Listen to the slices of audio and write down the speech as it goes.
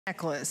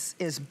Necklace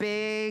is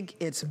big,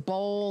 it's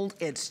bold,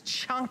 it's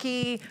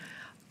chunky,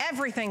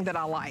 everything that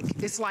I like.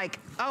 It's like,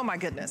 oh my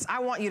goodness, I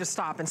want you to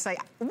stop and say,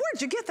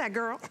 where'd you get that,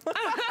 girl?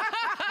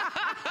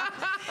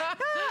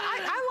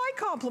 I like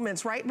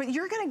compliments, right? But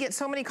you're gonna get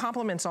so many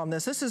compliments on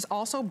this. This is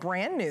also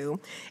brand new,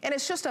 and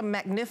it's just a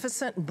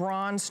magnificent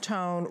bronze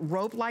tone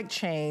rope-like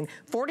chain,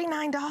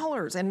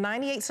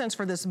 $49.98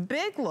 for this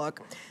big look.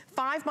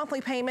 5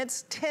 monthly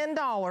payments,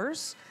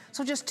 $10.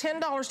 So just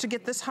 $10 to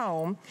get this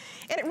home.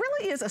 And it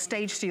really is a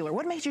stage stealer.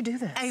 What made you do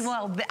this?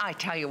 Well, I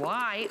tell you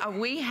why.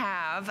 We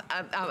have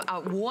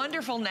a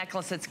wonderful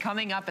necklace that's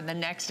coming up in the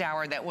next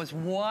hour that was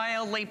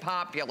wildly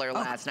popular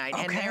last night.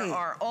 Okay. And there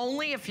are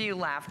only a few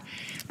left.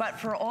 But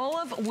for all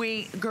of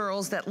we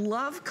girls that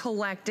love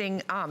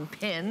collecting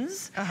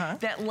pins,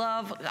 that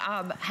love,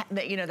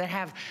 that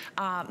have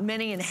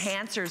many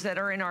enhancers that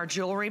are in our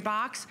jewelry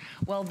box,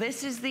 well,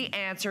 this is the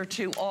answer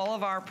to all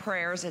of our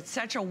prayers. It's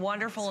such a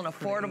wonderful and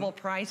affordable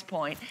price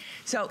point.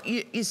 So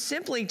you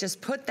simply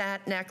just put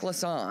that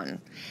necklace on,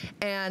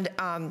 and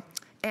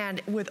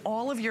with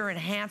all of your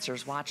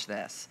enhancers, watch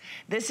this.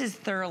 This is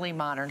Thoroughly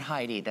Modern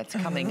Heidi that's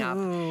coming up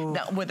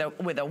with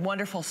a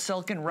wonderful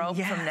silken rope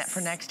for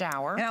next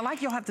hour. And I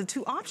like you'll have the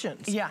two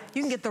options. Yeah.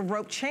 You can get the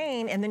rope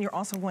chain, and then you're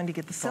also going to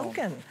get the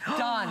silken.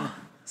 Done.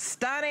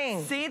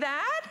 Stunning. See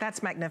that?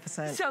 That's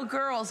magnificent. So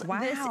girls,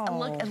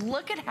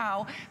 look at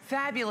how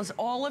fabulous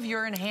all of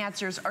your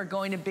enhancers are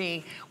going to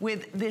be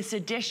with this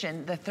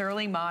addition, the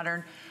Thoroughly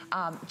Modern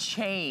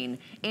chain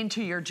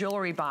into your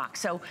jewelry box.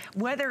 So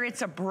whether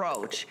it's a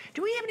brooch,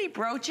 do we have any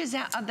brooches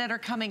that are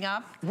coming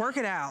up? Work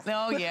it out.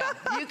 Oh yeah,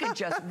 you can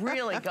just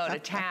really go to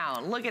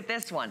town. Look at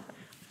this one.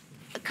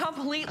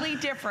 Completely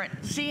different.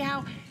 See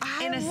how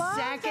in a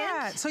second?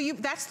 That. So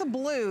that's the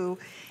blue,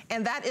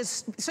 and that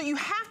is, so you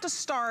have to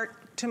start,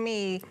 to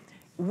me,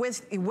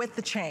 with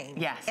the chain.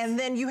 Yes. And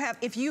then you have,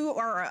 if you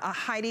are a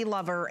Heidi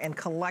lover and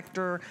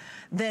collector,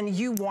 then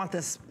you want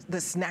this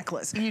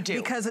necklace. You do.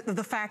 Because of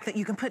the fact that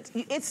you can put,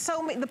 it's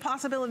so many, the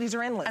possibilities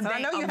are endless. And I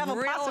know you have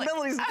a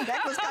possibilities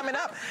necklace coming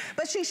up,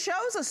 but she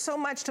shows us so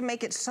much to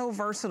make it so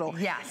versatile.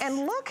 Yes. And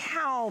look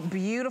how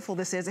beautiful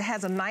this is. It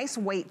has a nice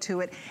weight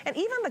to it. And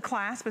even the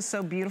clasp is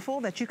so beautiful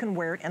that you can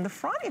wear it in the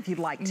front if you'd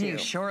like to. You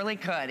surely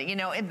could. You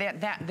know,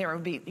 there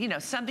would be,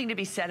 something to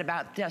be said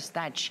about just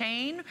that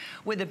chain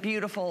with a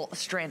beautiful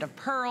strand of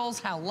pearls.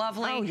 How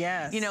lovely. Oh,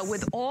 yes.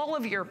 With all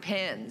of your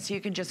pins,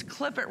 you can just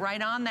clip it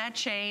right on that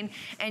chain,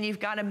 and you've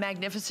got a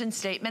magnificent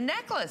statement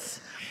necklace.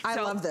 I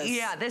love this.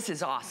 Yeah, this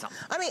is awesome.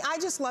 I mean, I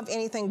just love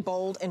anything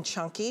bold and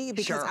chunky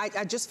because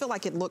I just feel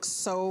like it looks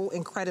so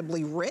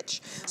incredibly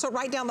rich. So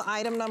write down the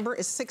item number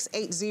is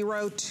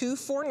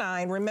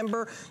 680249.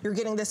 Remember, you're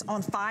getting this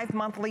on 5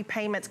 monthly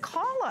payments.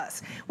 Call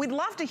us. We'd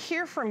love to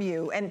hear from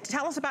you and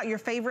tell us about your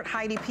favorite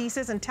Heidi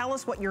pieces and tell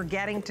us what you're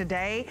getting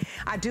today.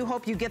 I do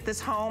hope you get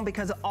this home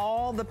because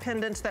all the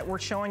pendants that we're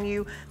showing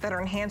you that are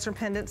enhancer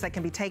pendants that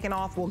can be taken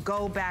off will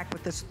go back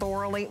with this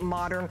Thoroughly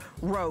Modern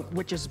rope,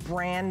 which is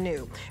brand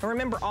new. And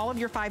remember, all of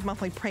your 5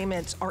 monthly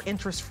payments are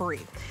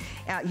interest-free.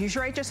 Use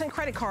your HSN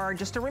credit card,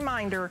 just a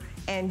reminder,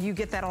 and you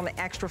get that on the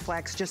Extra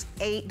Flex, just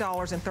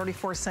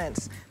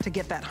 $8.34 to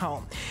get that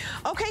home.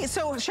 Okay,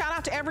 so shout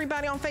out to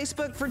everybody on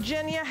Facebook.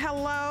 Virginia,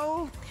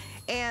 hello.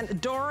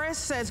 And Doris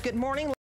says, good morning.